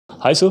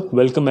Hi, sir.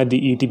 Welcome at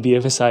the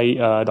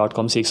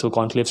etbfsi.com 6 so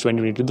Conclave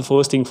 2022. The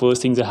first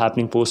things are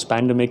happening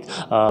post-pandemic.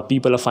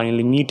 People are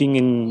finally meeting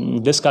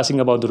and discussing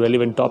about the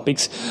relevant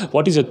topics.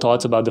 What is your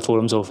thoughts about the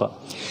forum so far?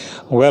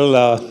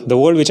 Well, the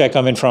world which I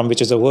come in from,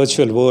 which is a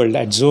virtual world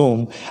at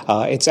Zoom,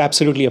 it's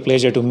absolutely a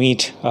pleasure to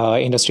meet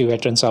industry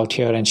veterans out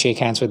here and shake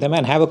hands with them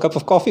and have a cup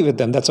of coffee with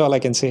them. That's all I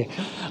can say.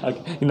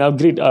 Okay. Now,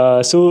 great.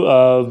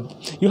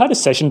 You had a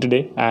session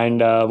today,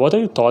 and what are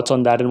your thoughts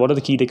on that, and what are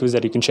the key takeaways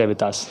that you can share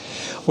with us?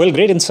 Well,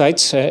 great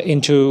insights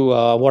into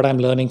what I'm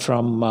learning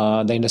from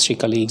the industry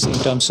colleagues in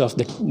terms of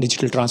the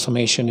digital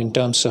transformation, in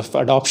terms of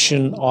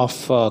adoption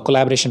of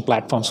collaboration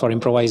platforms for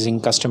improvising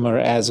customer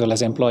as well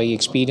as employee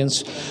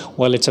experience.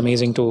 Well, it's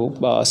amazing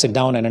to sit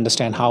down and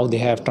understand how they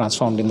have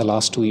transformed in the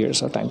last 2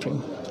 years or time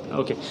frame.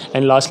 Okay.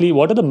 And lastly,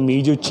 what are the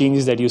major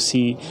changes that you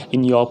see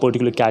in your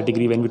particular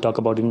category when we talk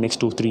about in the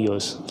next 2-3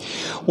 years?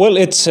 Well,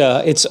 it's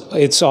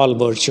all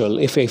virtual,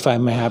 if I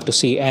may have to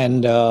say,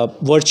 and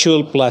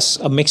virtual plus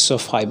a mix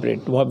of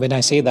hybrid. When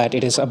I say that,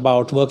 it is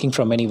about working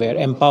from anywhere,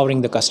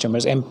 empowering the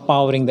customers,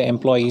 empowering the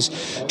employees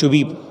to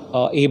be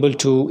able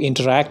to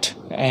interact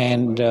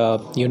and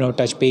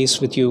touch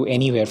base with you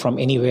anywhere, from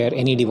anywhere,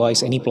 any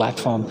device, any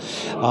platform,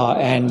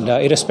 and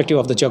irrespective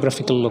of the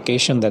geographical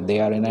location that they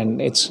are in. And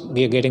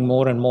we are getting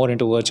more and more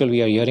into virtual.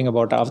 We are hearing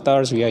about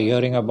avatars. We are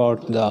hearing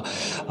about the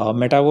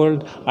meta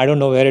world. I don't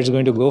know where it's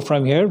going to go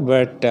from here,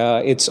 but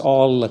it's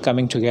all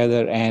coming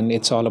together, and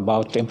it's all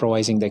about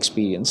improvising the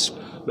experience.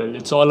 Well,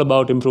 it's all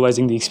about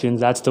improvising the experience.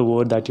 That's the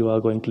word that you are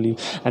going to leave.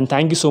 And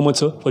thank you so much,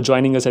 sir, for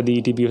joining us at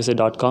the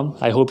etbfsi.com.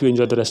 I hope you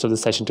enjoyed the rest of the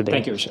session today.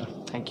 Thank you, Vishal.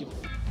 Thank you.